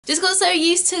Just got so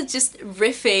used to just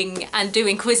riffing and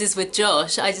doing quizzes with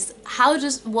Josh. How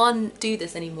does one do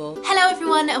this anymore? Hello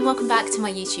everyone and welcome back to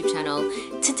my YouTube channel.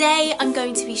 Today I'm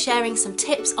going to be sharing some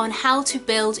tips on how to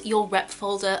build your rep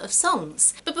folder of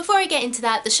songs. But before I get into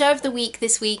that, the show of the week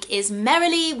this week is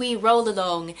Merrily We Roll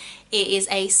Along. It is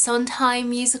a Sondheim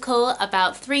musical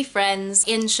about three friends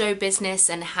in show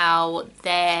business and how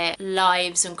their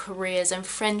lives and careers and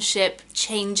friendship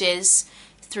changes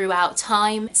throughout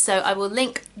time. So I will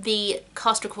link the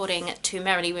cast recording to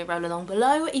Merrily We Roll Along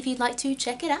below if you'd like to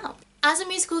check it out. As a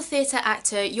musical theatre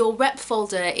actor, your rep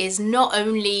folder is not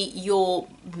only your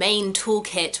main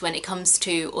toolkit when it comes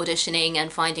to auditioning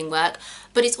and finding work,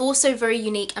 but it's also very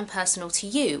unique and personal to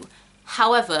you.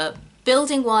 However,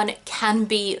 building one can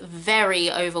be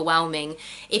very overwhelming.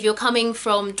 If you're coming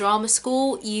from drama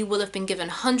school, you will have been given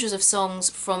hundreds of songs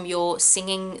from your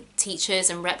singing teachers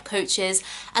and rep coaches,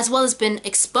 as well as been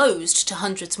exposed to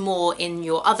hundreds more in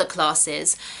your other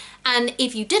classes. And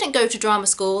if you didn't go to drama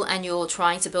school and you're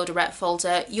trying to build a rep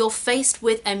folder, you're faced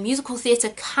with a musical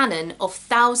theatre canon of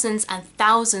thousands and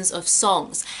thousands of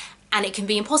songs, and it can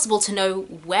be impossible to know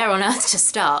where on earth to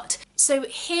start. So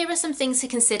here are some things to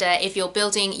consider if you're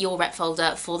building your rep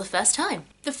folder for the first time.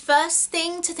 The first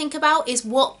thing to think about is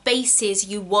what bases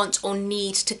you want or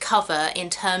need to cover in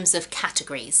terms of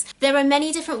categories. There are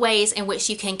many different ways in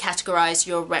which you can categorize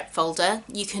your rep folder.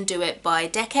 You can do it by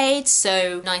decade,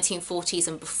 so 1940s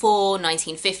and before,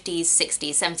 1950s, 60s,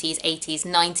 70s, 80s,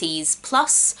 90s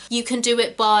plus. You can do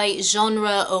it by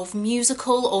genre of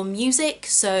musical or music,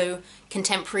 so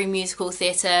contemporary musical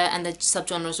theatre and the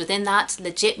subgenres within that,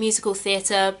 legit musical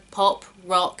theatre, pop,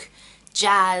 rock,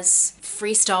 jazz,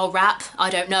 freestyle rap, I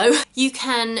don't know. You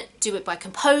can do it by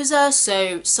composer,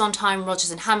 so Sondheim,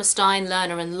 Rodgers and Hammerstein,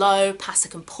 Lerner and Lowe,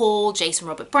 Pasek and Paul, Jason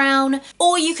Robert Brown,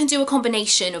 or you can do a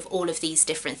combination of all of these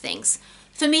different things.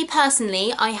 For me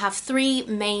personally, I have three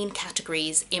main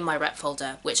categories in my rep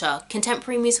folder, which are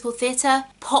contemporary musical theatre,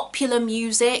 popular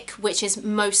music, which is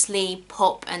mostly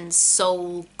pop and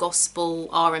soul, gospel,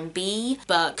 R&B,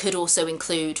 but could also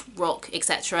include rock,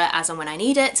 etc. as and when I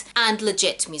need it, and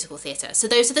legit musical theatre. So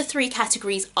those are the three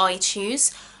categories I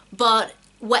choose, but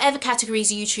whatever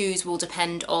categories you choose will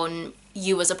depend on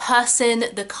you as a person,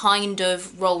 the kind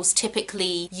of roles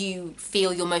typically you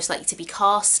feel you're most likely to be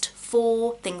cast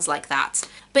for, things like that.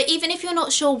 But even if you're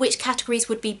not sure which categories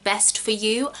would be best for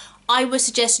you, I would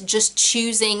suggest just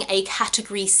choosing a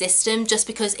category system, just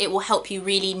because it will help you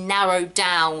really narrow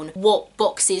down what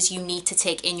boxes you need to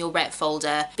tick in your rep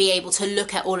folder, be able to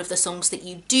look at all of the songs that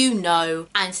you do know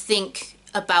and think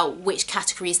about which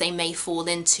categories they may fall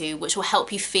into, which will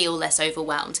help you feel less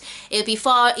overwhelmed. It would be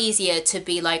far easier to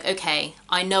be like, okay,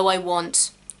 I know I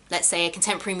want, let's say, a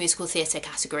contemporary musical theatre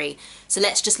category, so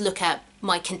let's just look at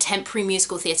my contemporary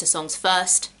musical theatre songs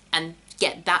first and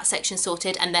get that section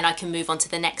sorted, and then I can move on to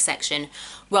the next section,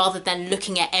 rather than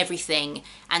looking at everything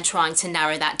and trying to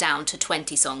narrow that down to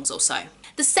 20 songs or so.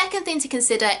 The second thing to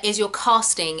consider is your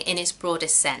casting in its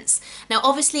broadest sense. Now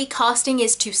obviously casting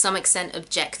is to some extent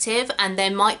objective, and there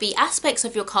might be aspects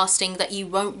of your casting that you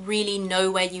won't really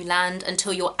know where you land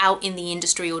until you're out in the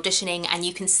industry auditioning and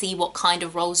you can see what kind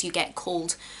of roles you get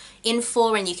called in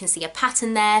for, and you can see a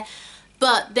pattern there.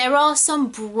 But there are some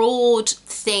broad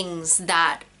things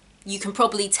that you can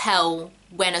probably tell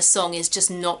when a song is just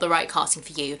not the right casting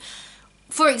for you.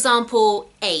 For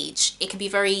example, age. It can be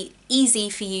very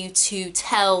easy for you to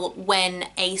tell when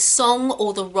a song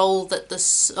or the role that the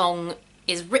song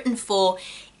is written for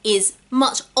is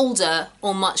much older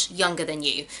or much younger than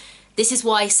you. This is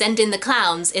why Send in the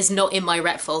Clowns is not in my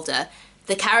rep folder.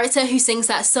 The character who sings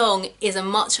that song is a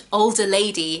much older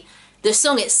lady. The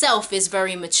song itself is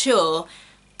very mature,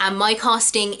 and my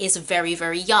casting is very,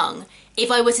 very young. If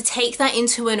I were to take that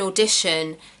into an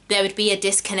audition, there would be a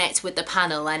disconnect with the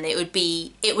panel, and it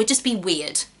would just be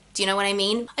weird. Do you know what I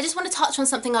mean? I just want to touch on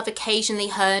something I've occasionally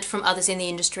heard from others in the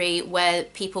industry, where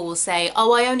people will say,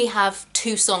 oh, I only have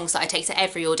 2 songs that I take to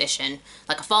every audition,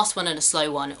 like a fast one and a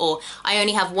slow one, or I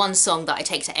only have 1 song that I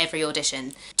take to every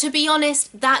audition. To be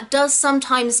honest, that does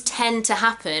sometimes tend to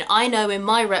happen. I know in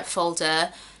my rep folder,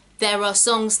 there are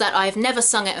songs that I've never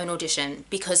sung at an audition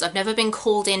because I've never been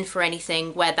called in for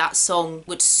anything where that song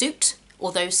would suit,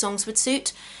 or those songs would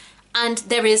suit. And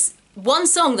there is one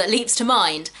song that leaps to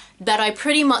mind that I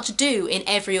pretty much do in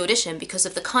every audition because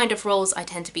of the kind of roles I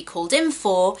tend to be called in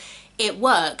for. It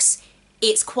works.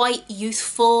 It's quite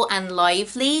youthful and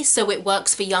lively, so it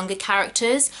works for younger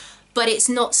characters, but it's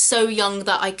not so young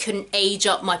that I couldn't age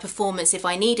up my performance if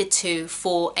I needed to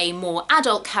for a more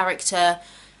adult character.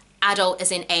 Adult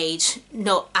as in age,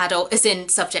 not adult as in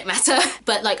subject matter,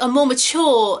 but like a more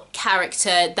mature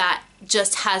character that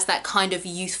just has that kind of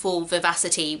youthful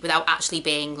vivacity without actually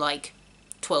being like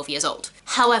 12 years old.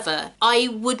 However, I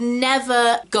would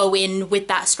never go in with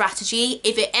that strategy.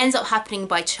 If it ends up happening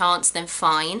by chance, then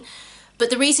fine. But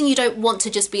the reason you don't want to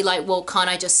just be like, well, can't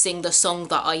I just sing the song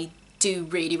that I do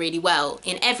really, really well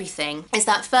in everything, is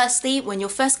that firstly, when you're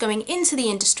first going into the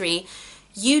industry,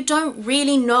 you don't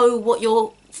really know what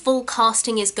your full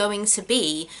casting is going to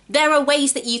be. There are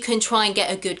ways that you can try and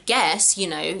get a good guess. You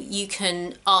know, you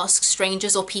can ask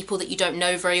strangers or people that you don't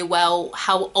know very well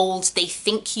how old they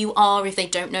think you are if they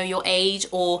don't know your age,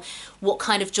 or what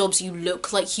kind of jobs you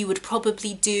look like you would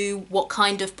probably do, what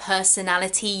kind of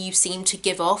personality you seem to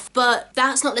give off. But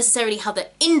that's not necessarily how the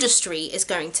industry is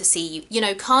going to see you. You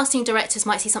know, casting directors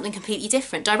might see something completely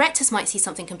different. Directors might see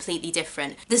something completely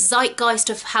different. The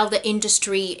zeitgeist of how the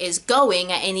industry is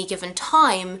going at any given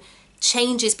time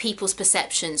changes people's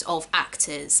perceptions of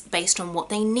actors based on what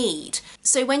they need.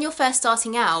 So when you're first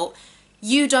starting out,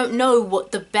 you don't know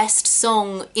what the best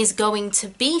song is going to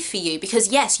be for you,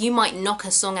 because yes, you might knock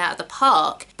a song out of the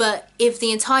park, but if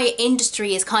the entire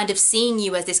industry is kind of seeing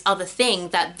you as this other thing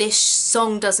that this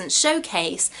song doesn't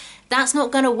showcase, that's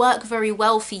not going to work very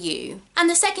well for you. And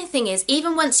the second thing is,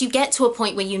 even once you get to a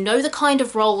point where you know the kind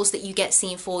of roles that you get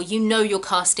seen for, you know your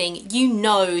casting, you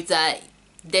know that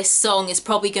this song is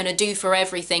probably going to do for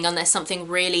everything unless something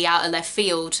really out of left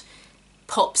field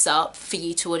pops up for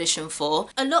you to audition for.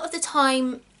 A lot of the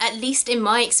time, at least in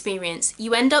my experience,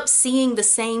 you end up seeing the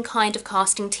same kind of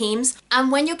casting teams.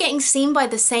 And when you're getting seen by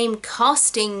the same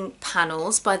casting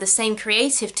panels, by the same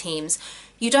creative teams,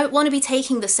 you don't want to be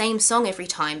taking the same song every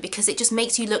time, because it just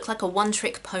makes you look like a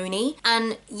one-trick pony.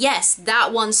 And yes,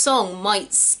 that one song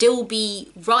might still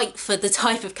be right for the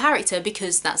type of character,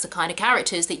 because that's the kind of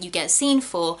characters that you get seen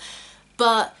for.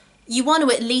 But you want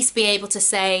to at least be able to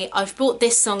say, I've brought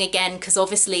this song again because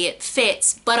obviously it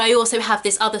fits, but I also have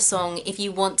this other song if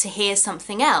you want to hear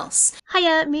something else.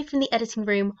 Hiya, me from the editing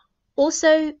room.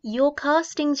 Also, your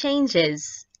casting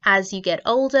changes as you get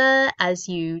older, as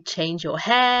you change your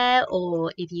hair,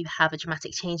 or if you have a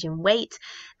dramatic change in weight.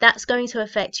 That's going to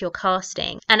affect your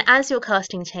casting. And as your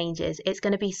casting changes, it's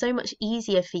going to be so much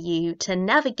easier for you to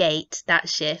navigate that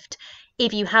shift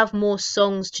if you have more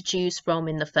songs to choose from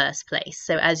in the first place.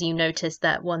 So as you notice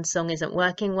that one song isn't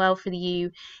working well for you,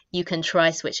 you can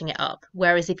try switching it up.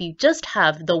 Whereas if you just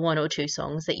have the one or two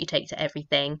songs that you take to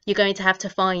everything, you're going to have to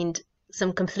find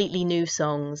some completely new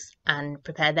songs and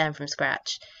prepare them from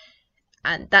scratch.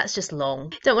 And that's just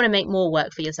long. Don't want to make more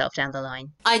work for yourself down the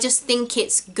line. I just think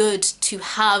it's good to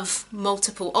have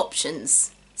multiple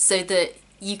options so that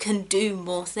you can do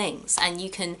more things and you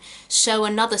can show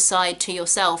another side to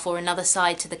yourself or another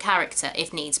side to the character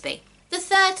if needs be. The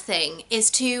third thing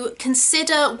is to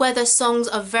consider whether songs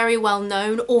are very well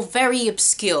known or very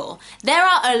obscure. There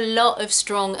are a lot of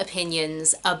strong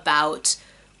opinions about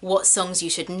what songs you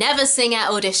should never sing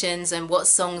at auditions and what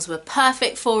songs were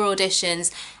perfect for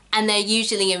auditions, and they're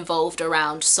usually involved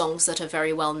around songs that are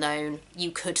very well known.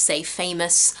 You could say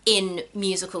famous in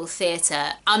musical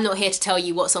theatre. I'm not here to tell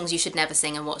you what songs you should never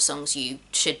sing and what songs you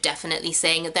should definitely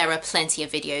sing. There are plenty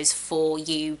of videos for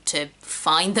you to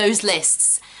find those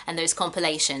lists and those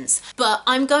compilations. But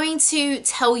I'm going to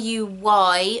tell you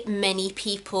why many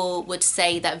people would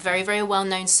say that very, very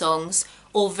well-known songs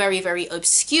or very, very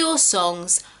obscure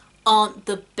songs aren't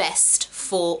the best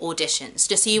for auditions,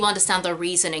 just so you understand the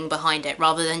reasoning behind it,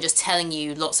 rather than just telling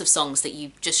you lots of songs that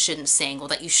you just shouldn't sing or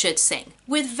that you should sing.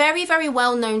 With very, very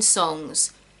well-known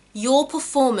songs, your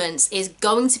performance is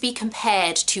going to be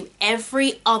compared to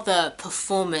every other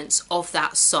performance of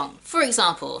that song. For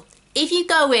example, if you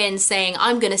go in saying,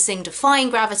 I'm going to sing Defying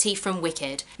Gravity from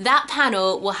Wicked, that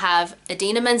panel will have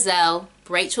Idina Menzel,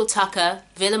 Rachel Tucker,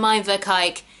 Willemijn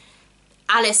Verkijk,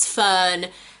 Alice Fern,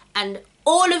 and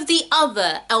all of the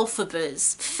other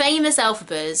Elphabas, famous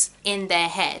Elphabas, in their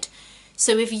head.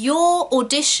 So if your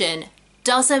audition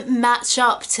doesn't match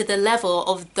up to the level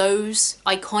of those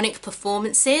iconic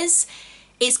performances,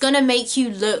 it's gonna make you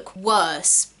look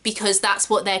worse because that's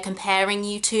what they're comparing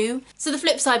you to. So the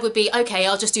flip side would be, okay,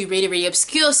 I'll just do really, really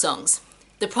obscure songs.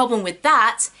 The problem with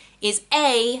that is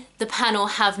A, the panel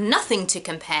have nothing to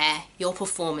compare your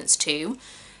performance to,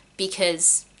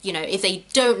 because, you know, if they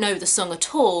don't know the song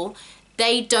at all,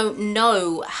 they don't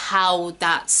know how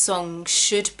that song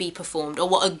should be performed or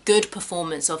what a good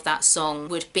performance of that song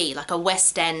would be, like a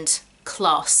West End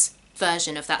class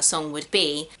version of that song would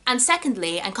be. And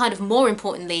secondly, and kind of more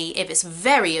importantly, if it's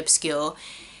very obscure,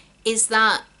 is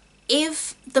that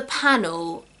if the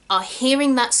panel are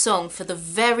hearing that song for the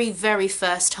very, very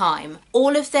first time,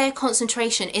 all of their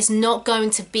concentration is not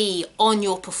going to be on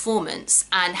your performance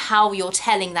and how you're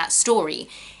telling that story.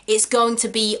 it's going to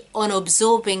be on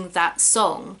absorbing that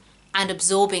song and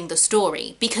absorbing the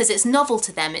story, because it's novel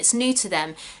to them, it's new to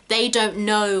them. They don't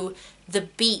know the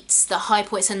beats, the high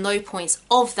points and low points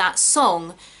of that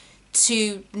song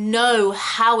to know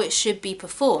how it should be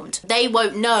performed. They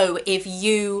won't know if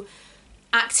you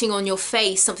acting on your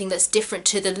face something that's different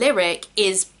to the lyric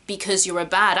is because you're a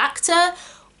bad actor,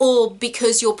 or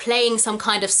because you're playing some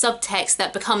kind of subtext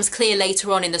that becomes clear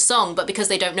later on in the song, but because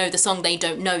they don't know the song, they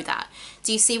don't know that.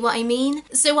 Do you see what I mean?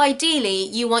 So ideally,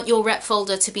 you want your rep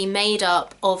folder to be made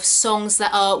up of songs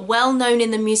that are well known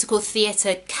in the musical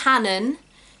theatre canon.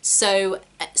 So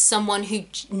someone who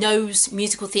knows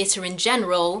musical theatre in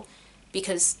general,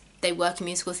 because they work in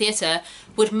musical theatre,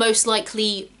 would most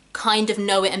likely kind of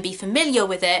know it and be familiar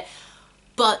with it,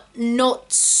 but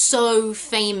not so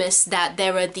famous that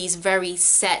there are these very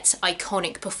set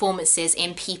iconic performances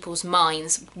in people's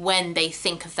minds when they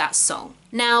think of that song.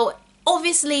 Now,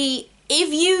 obviously,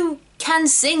 if you can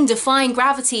sing Defying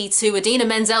Gravity to Idina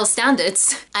Menzel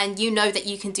standards, and you know that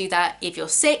you can do that if you're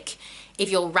sick, if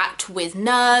you're racked with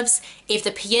nerves, if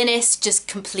the pianist just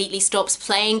completely stops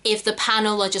playing, if the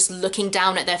panel are just looking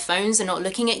down at their phones and not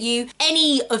looking at you,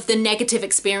 any of the negative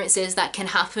experiences that can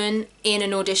happen in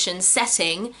an audition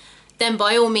setting, then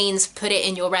by all means put it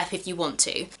in your rep if you want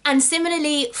to. And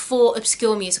similarly for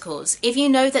obscure musicals, if you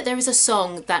know that there is a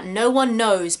song that no one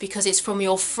knows because it's from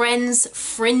your friend's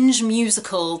fringe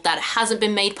musical that hasn't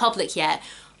been made public yet,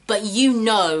 but you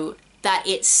know that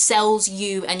it sells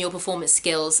you and your performance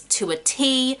skills to a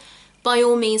T, by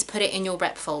all means put it in your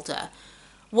rep folder.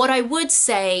 What I would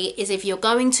say is, if you're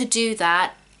going to do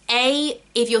that, A,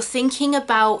 if you're thinking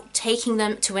about taking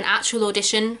them to an actual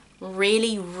audition,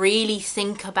 really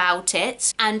think about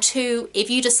it. And 2, if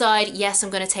you decide, yes,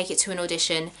 I'm going to take it to an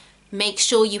audition, make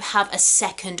sure you have a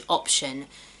second option,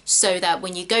 so that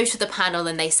when you go to the panel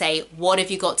and they say, what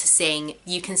have you got to sing?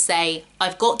 You can say,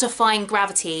 I've got Defying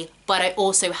Gravity, but I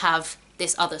also have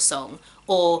this other song.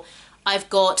 Or I've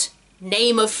got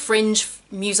name of fringe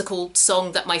musical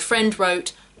song that my friend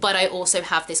wrote, but I also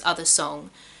have this other song.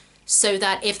 So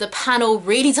that if the panel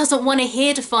really doesn't want to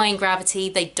hear Defying Gravity,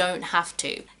 they don't have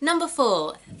to. Number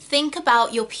 4, think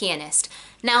about your pianist.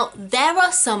 Now, there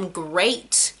are some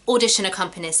great audition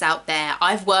accompanists out there.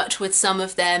 I've worked with some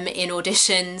of them in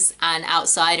auditions and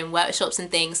outside in workshops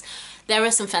and things. There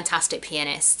are some fantastic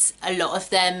pianists. A lot of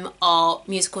them are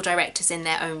musical directors in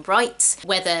their own right,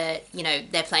 whether, you know,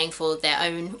 they're playing for their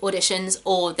own auditions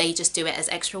or they just do it as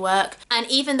extra work. And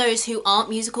even those who aren't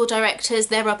musical directors,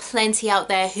 there are plenty out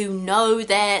there who know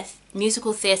their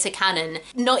musical theatre canon.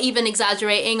 Not even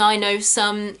exaggerating, I know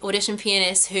some audition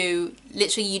pianists who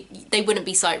literally, they wouldn't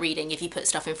be sight reading if you put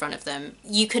stuff in front of them.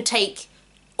 You could take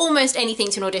almost anything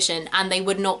to an audition and they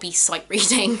would not be sight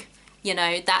reading. You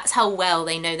know, that's how well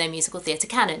they know their musical theatre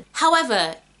canon.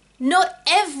 However, not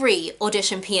every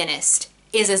audition pianist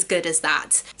is as good as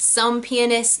that. Some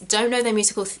pianists don't know their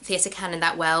musical theatre canon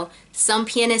that well. Some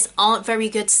pianists aren't very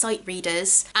good sight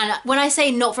readers. And when I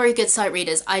say not very good sight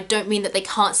readers, I don't mean that they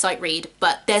can't sight read,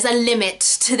 but there's a limit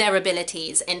to their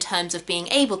abilities in terms of being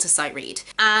able to sight read.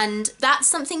 And that's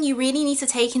something you really need to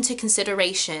take into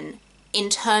consideration in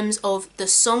terms of the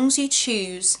songs you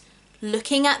choose,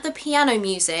 looking at the piano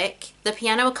music, the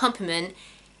piano accompaniment,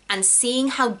 and seeing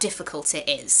how difficult it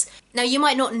is. Now, you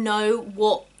might not know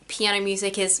what piano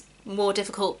music is more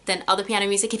difficult than other piano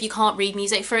music if you can't read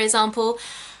music, for example.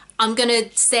 I'm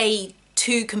gonna say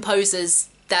 2 composers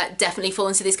that definitely fall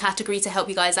into this category to help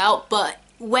you guys out, but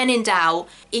when in doubt,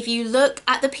 if you look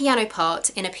at the piano part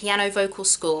in a piano vocal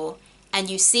score and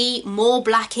you see more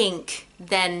black ink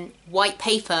than white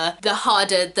paper, the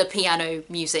harder the piano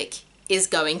music is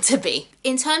going to be.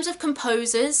 In terms of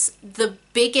composers, the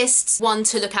biggest one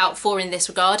to look out for in this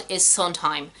regard is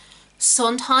Sondheim.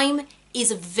 Sondheim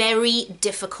is very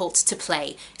difficult to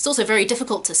play. It's also very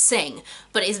difficult to sing,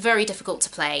 but it's very difficult to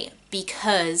play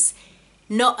because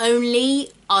not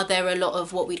only are there a lot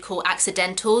of what we'd call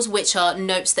accidentals, which are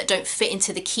notes that don't fit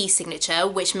into the key signature,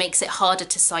 which makes it harder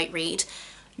to sight read.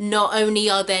 Not only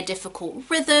are there difficult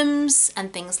rhythms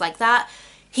and things like that,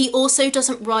 he also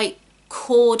doesn't write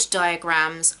chord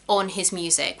diagrams on his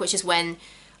music, which is when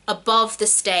above the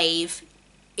stave,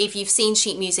 if you've seen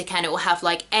sheet music and it will have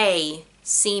like A,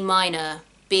 C minor,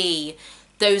 B,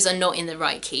 those are not in the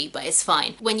right key, but it's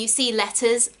fine. When you see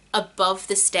letters above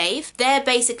the stave, they're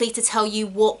basically to tell you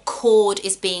what chord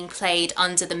is being played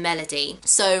under the melody.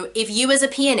 So if you as a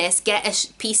pianist get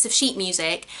a piece of sheet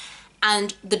music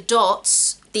and the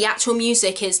dots, the actual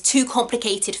music is too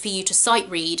complicated for you to sight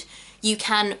read, you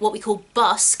can what we call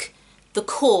busk the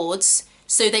chords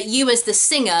so that you as the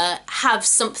singer have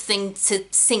something to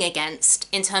sing against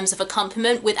in terms of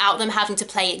accompaniment without them having to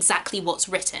play exactly what's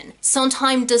written.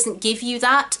 Sondheim doesn't give you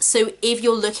that, so if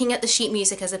you're looking at the sheet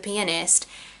music as a pianist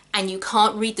and you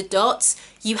can't read the dots,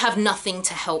 you have nothing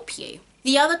to help you.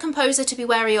 The other composer to be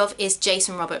wary of is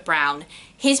Jason Robert Brown.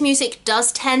 His music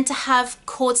does tend to have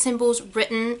chord symbols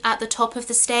written at the top of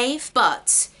the stave,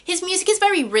 but his music is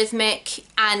very rhythmic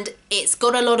and it's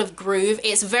got a lot of groove.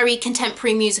 It's very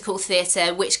contemporary musical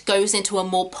theatre, which goes into a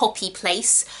more poppy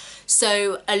place.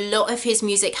 So a lot of his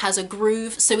music has a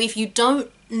groove. So if you don't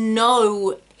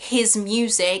know his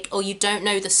music or you don't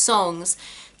know the songs,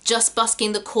 just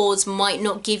busking the chords might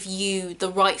not give you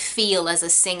the right feel as a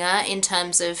singer in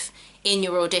terms of in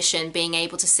your audition being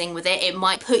able to sing with it. It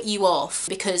might put you off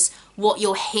because what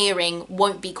you're hearing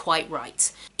won't be quite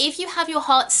right. If you have your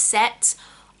heart set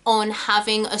on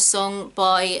having a song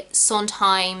by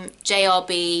Sondheim,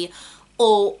 JRB,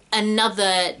 or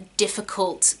another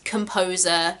difficult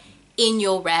composer in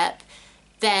your rep,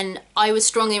 then I would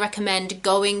strongly recommend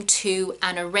going to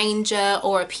an arranger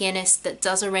or a pianist that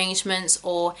does arrangements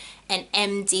or an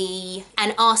MD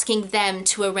and asking them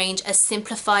to arrange a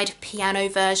simplified piano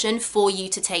version for you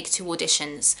to take to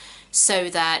auditions, so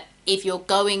that if you're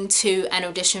going to an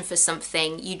audition for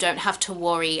something, you don't have to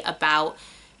worry about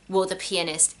will the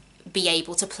pianist be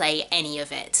able to play any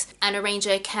of it. An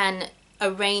arranger can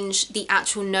arrange the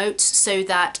actual notes so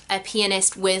that a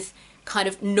pianist with kind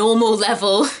of normal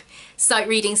level sight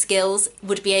reading skills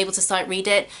would be able to sight read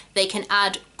it. They can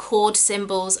add chord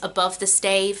symbols above the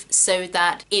stave so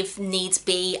that if needs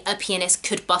be, a pianist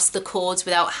could bust the chords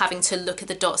without having to look at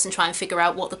the dots and try and figure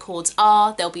out what the chords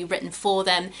are. They'll be written for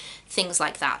them, things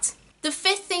like that. The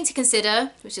fifth thing to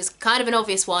consider, which is kind of an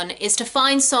obvious one, is to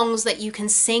find songs that you can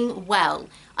sing well.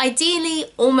 Ideally,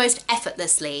 almost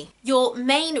effortlessly. Your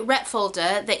main rep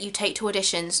folder that you take to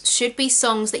auditions should be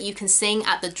songs that you can sing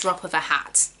at the drop of a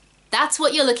hat. That's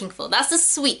what you're looking for. That's the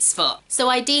sweet spot.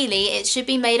 So ideally, it should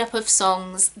be made up of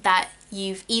songs that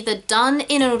you've either done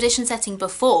in an audition setting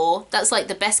before. That's like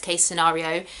the best case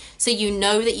scenario. So you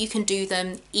know that you can do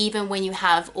them even when you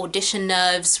have audition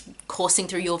nerves coursing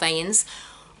through your veins.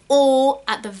 Or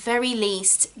at the very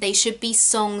least, they should be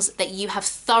songs that you have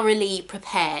thoroughly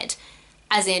prepared.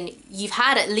 As in, you've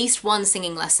had at least one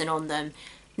singing lesson on them.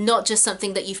 Not just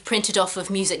something that you've printed off of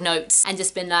music notes and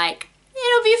just been like,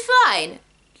 it'll be fine.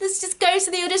 Let's just go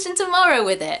to the audition tomorrow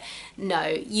with it. No,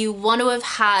 you want to have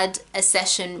had a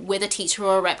session with a teacher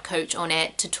or a rep coach on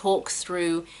it to talk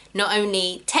through not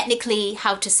only technically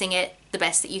how to sing it the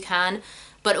best that you can,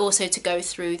 but also to go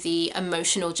through the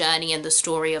emotional journey and the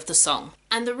story of the song.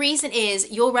 And the reason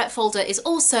is your rep folder is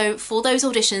also for those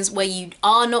auditions where you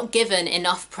are not given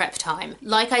enough prep time.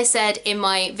 Like I said in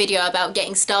my video about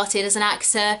getting started as an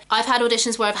actor, I've had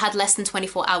auditions where I've had less than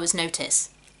 24 hours notice.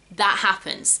 That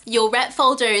happens. Your rep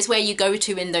folder is where you go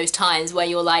to in those times where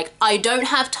you're like, I don't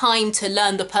have time to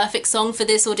learn the perfect song for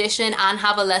this audition and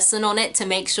have a lesson on it to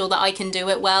make sure that I can do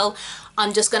it well.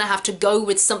 I'm just gonna have to go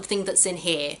with something that's in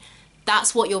here.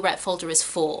 That's what your rep folder is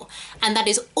for. And that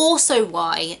is also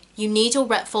why you need your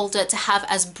rep folder to have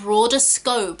as broad a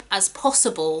scope as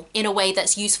possible in a way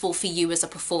that's useful for you as a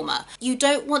performer. You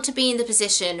don't want to be in the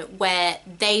position where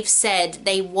they've said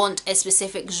they want a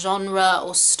specific genre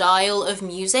or style of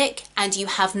music and you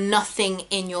have nothing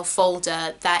in your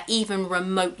folder that even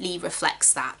remotely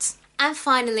reflects that. And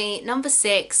finally, number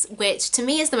 6, which to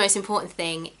me is the most important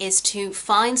thing, is to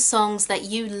find songs that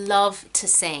you love to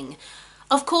sing.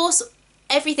 Of course,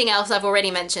 everything else I've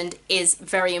already mentioned is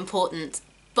very important,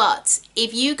 but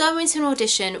if you go into an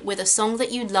audition with a song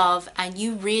that you love and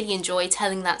you really enjoy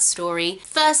telling that story,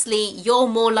 firstly, you're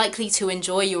more likely to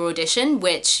enjoy your audition,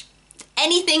 which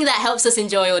anything that helps us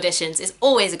enjoy auditions is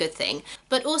always a good thing,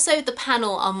 but also the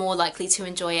panel are more likely to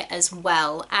enjoy it as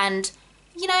well. And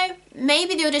you know,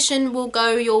 maybe the audition will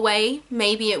go your way,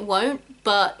 maybe it won't,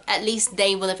 but at least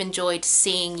they will have enjoyed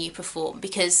seeing you perform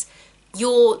because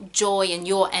your joy and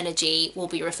your energy will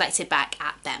be reflected back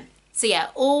at them. So yeah,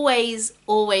 always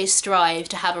strive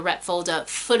to have a rep folder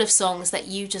full of songs that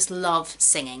you just love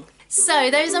singing. So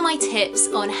those are my tips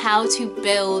on how to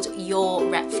build your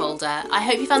rep folder. I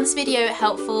hope you found this video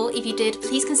helpful. If you did,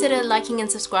 please consider liking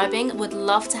and subscribing. Would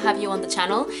love to have you on the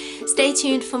channel. Stay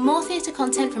tuned for more theatre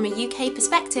content from a UK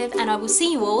perspective, and I will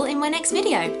see you all in my next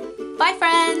video. Bye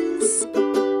friends!